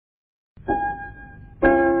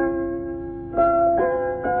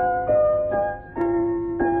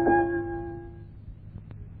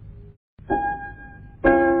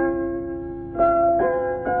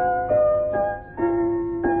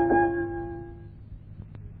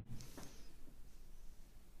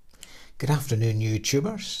Good afternoon,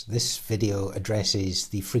 YouTubers. This video addresses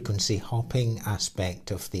the frequency hopping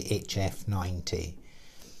aspect of the HF-90.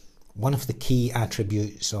 One of the key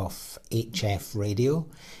attributes of HF radio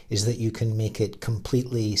is that you can make it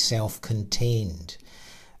completely self-contained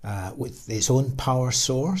with its own power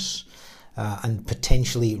source, and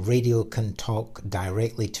potentially radio can talk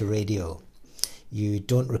directly to radio. You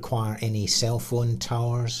don't require any cell phone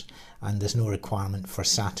towers and there's no requirement for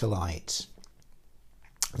satellites.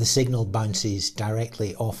 The signal bounces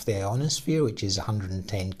directly off the ionosphere, which is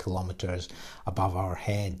 110 kilometers above our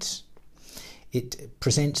heads. It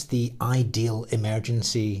presents the ideal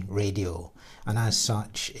emergency radio, and as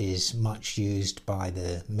such is much used by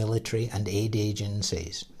the military and aid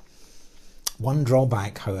agencies. One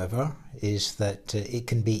drawback, however, is that it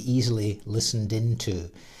can be easily listened into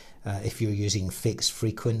if you're using fixed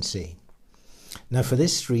frequency. Now, for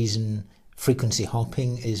this reason, frequency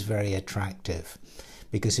hopping is very attractive,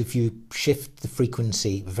 because if you shift the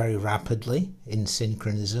frequency very rapidly in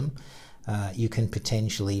synchronism, you can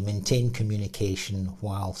potentially maintain communication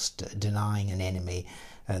whilst denying an enemy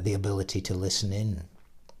the ability to listen in.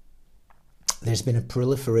 There's been a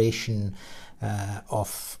proliferation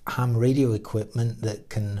of ham radio equipment that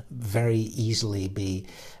can very easily be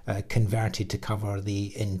converted to cover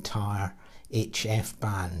the entire HF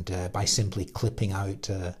band by simply clipping out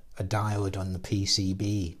a diode on the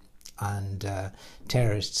PCB. And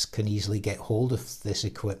terrorists can easily get hold of this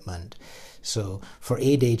equipment. So for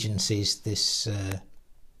aid agencies, this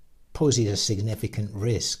poses a significant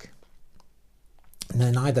risk. Now,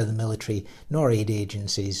 neither the military nor aid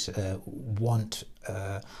agencies want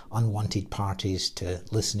unwanted parties to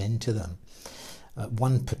listen into them.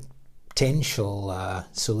 One potential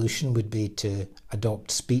solution would be to adopt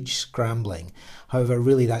speech scrambling. However,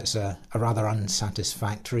 really that's a rather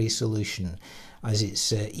unsatisfactory solution, as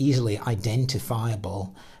it's easily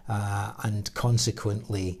identifiable and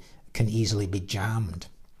consequently can easily be jammed.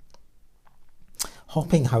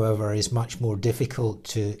 Hopping, however, is much more difficult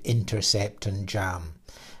to intercept and jam,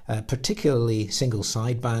 particularly single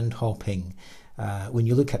sideband hopping. When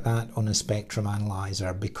you look at that on a spectrum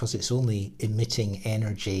analyzer, because it's only emitting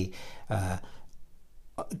energy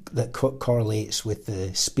that correlates with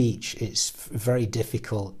the speech, it's very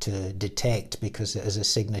difficult to detect because it has a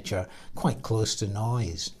signature quite close to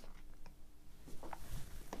noise.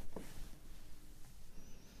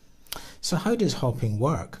 So how does hopping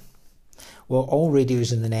work? Well, all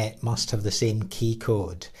radios in the net must have the same key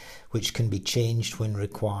code, which can be changed when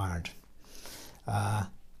required.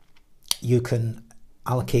 You can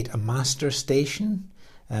allocate a master station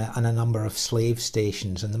and a number of slave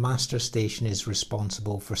stations, and the master station is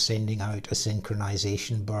responsible for sending out a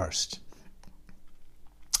synchronization burst.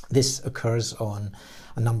 This occurs on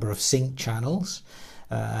a number of sync channels,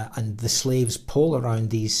 and the slaves pull around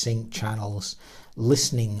these sync channels,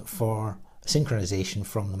 listening for synchronization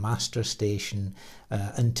from the master station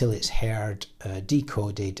until it's heard,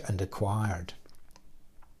 decoded and acquired.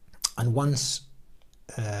 And once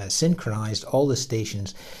synchronized, all the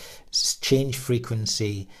stations change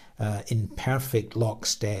frequency in perfect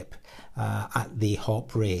lockstep at the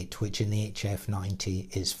hop rate, which in the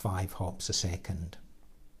HF-90 is 5 hops a second.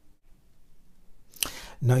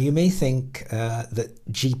 Now, you may think that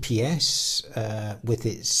GPS with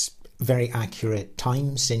its very accurate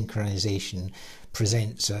time synchronization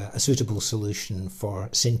presents a suitable solution for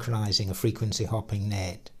synchronizing a frequency hopping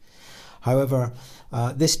net. However,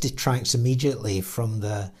 this detracts immediately from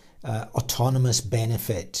the autonomous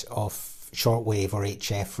benefit of shortwave or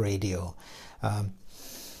HF radio.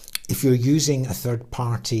 If you're using a third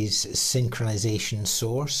party's synchronization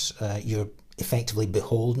source, you're effectively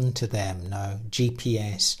beholden to them. Now,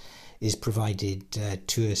 GPS is provided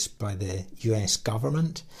to us by the US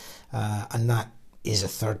government, and that is a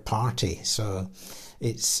third party, so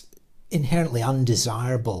it's inherently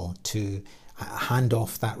undesirable to hand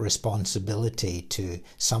off that responsibility to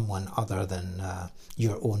someone other than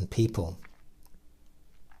your own people.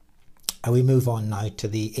 And we move on now to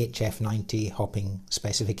the HF-90 hopping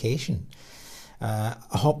specification. A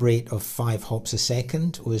hop rate of 5 hops a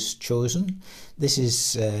second was chosen. This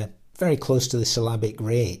is very close to the syllabic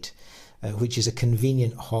rate, which is a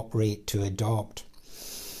convenient hop rate to adopt.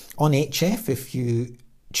 On HF, if you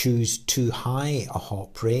choose too high a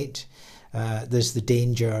hop rate, there's the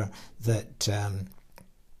danger that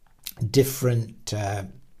different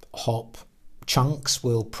hop chunks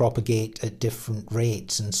will propagate at different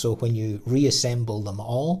rates, and so when you reassemble them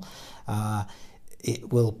all,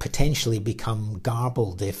 it will potentially become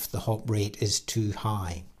garbled if the hop rate is too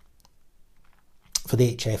high. For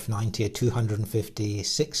the HF-90, a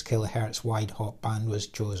 256 kHz wide hop band was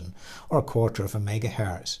chosen, or a quarter of a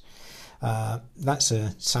megahertz. That's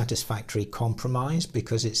a satisfactory compromise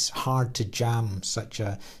because it's hard to jam such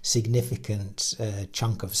a significant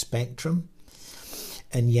chunk of spectrum,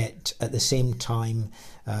 and yet at the same time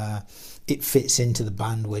it fits into the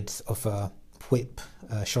bandwidth of a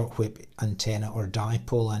short whip antenna or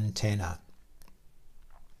dipole antenna.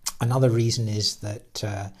 Another reason is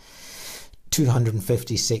that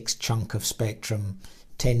 256 chunk of spectrum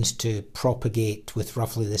tends to propagate with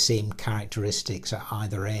roughly the same characteristics at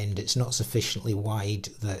either end. It's not sufficiently wide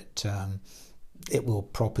that it will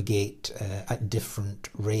propagate at different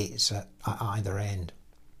rates at either end.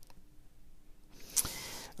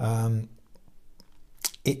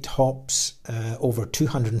 It hops over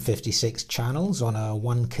 256 channels on a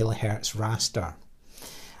 1 kHz raster,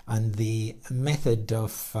 and the method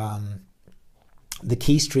of the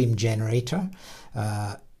keystream generator,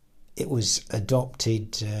 it was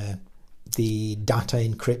adopted the data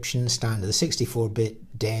encryption standard. The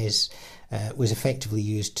 64-bit DES was effectively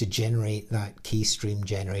used to generate that keystream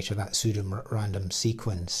generator, that pseudo-random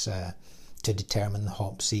sequence, to determine the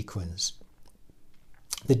hop sequence.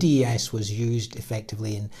 The DES was used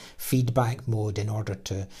effectively in feedback mode in order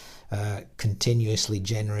to continuously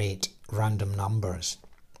generate random numbers.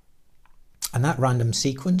 And that random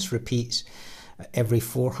sequence repeats every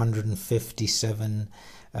 457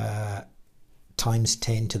 times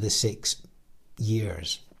 10 to the 6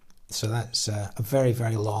 years. So that's a very,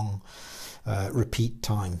 very long repeat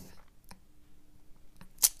time.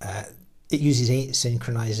 It uses 8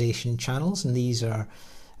 synchronization channels, and these are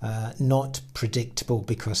not predictable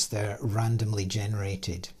because they're randomly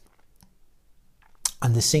generated.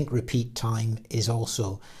 And the sync repeat time is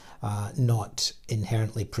also not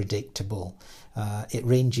inherently predictable. It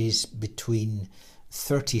ranges between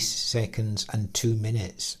 30 seconds and 2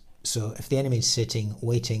 minutes. So if the enemy is sitting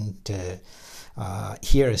waiting to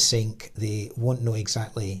hear a sync, they won't know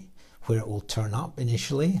exactly where it will turn up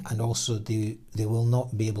initially, and also they will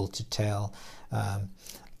not be able to tell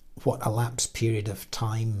what elapsed period of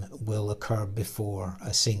time will occur before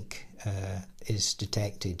a sync is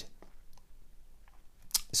detected.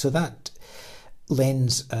 So that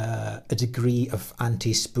lends a degree of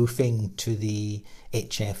anti-spoofing to the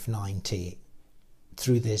HF-90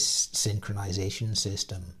 through this synchronization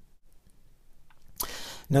system.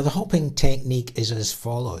 Now the hopping technique is as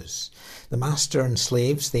follows. The master and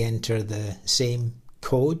slaves, they enter the same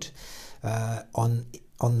code on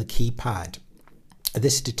the keypad.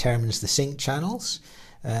 This determines the sync channels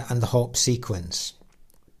and the hop sequence.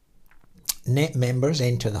 Net members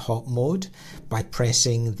enter the hop mode by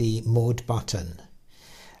pressing the mode button.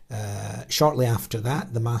 Shortly after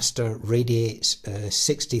that, the master radiates a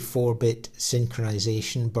 64-bit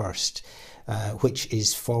synchronization burst, which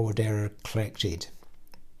is forward error corrected.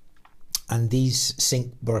 And these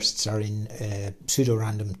sync bursts are in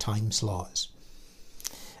pseudo-random time slots.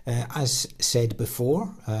 As said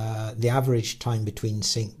before, the average time between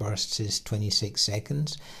sync bursts is 26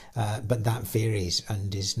 seconds, but that varies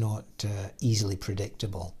and is not easily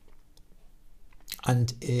predictable.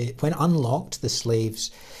 And when unlocked, the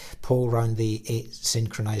slaves pull round the 8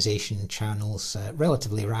 synchronization channels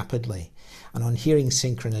relatively rapidly. And on hearing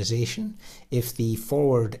synchronization, if the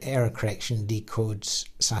forward error correction decodes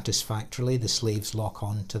satisfactorily, the slaves lock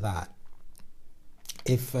on to that.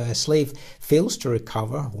 If a slave fails to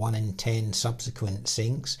recover 1 in 10 subsequent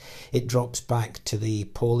syncs, it drops back to the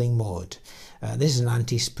polling mode. This is an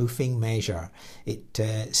anti-spoofing measure. It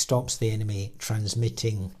stops the enemy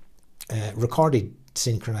transmitting recorded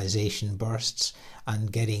synchronization bursts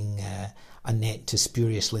and getting a net to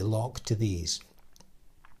spuriously lock to these.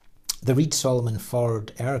 The Reed-Solomon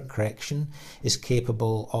forward error correction is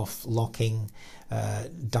capable of locking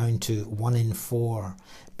down to 1 in 4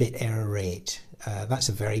 bit error rate. That's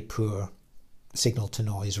a very poor signal to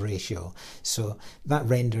noise ratio, so that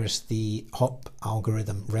renders the hop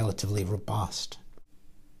algorithm relatively robust.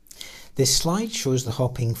 This slide shows the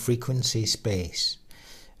hopping frequency space.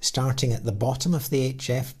 Starting at the bottom of the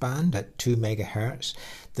HF band at 2 MHz,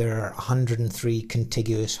 there are 103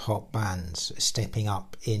 contiguous hop bands, stepping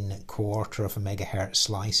up in 1/4 of a megahertz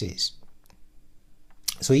slices.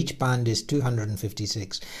 So each band is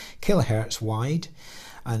 256 kHz wide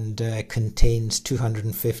and contains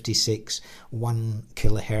 256 1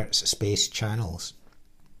 kHz space channels.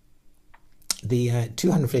 The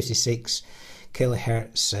 256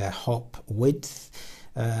 kHz hop width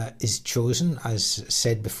is chosen, as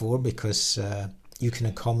said before, because you can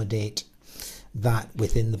accommodate that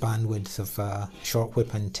within the bandwidth of a short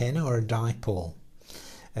whip antenna or a dipole.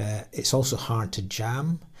 It's also hard to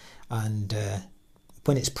jam, and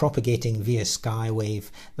when it's propagating via skywave,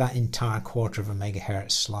 that entire 1/4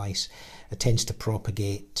 megahertz slice tends to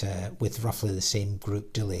propagate with roughly the same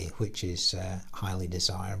group delay, which is highly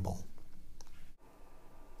desirable.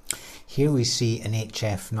 Here we see an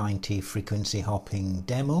HF-90 frequency hopping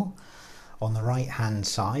demo. On the right hand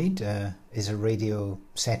side is a radio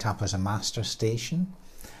set up as a master station.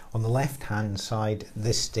 On the left hand side,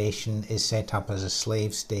 this station is set up as a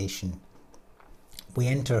slave station. We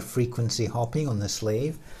enter frequency hopping on the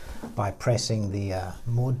slave by pressing the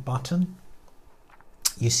mode button.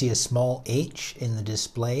 You see a small H in the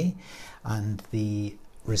display, and the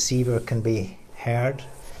receiver can be heard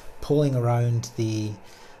pulling around the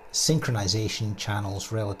synchronization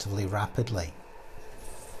channels relatively rapidly.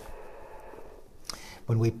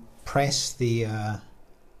 When we press the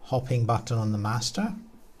hopping button on the master,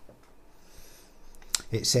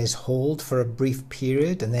 it says hold for a brief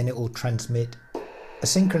period, and then it will transmit a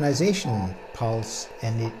synchronization pulse,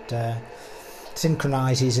 and it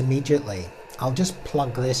synchronizes immediately. I'll just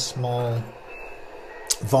plug this small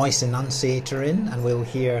voice enunciator in and we'll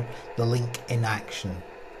hear the link in action.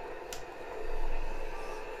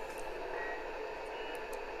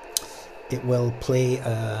 It will play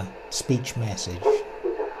a speech message. This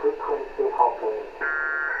is a frequency hopping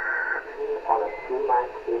on a 2-mic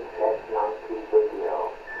HF-90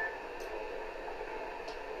 video.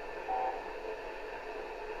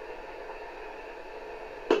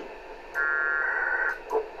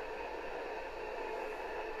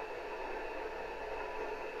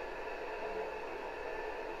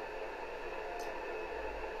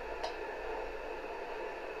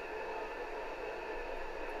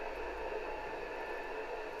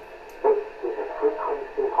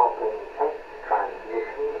 Frequency hopping test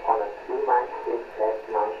transmission on a 2-mic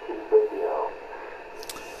HF-90 video.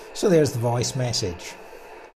 So there's the voice message.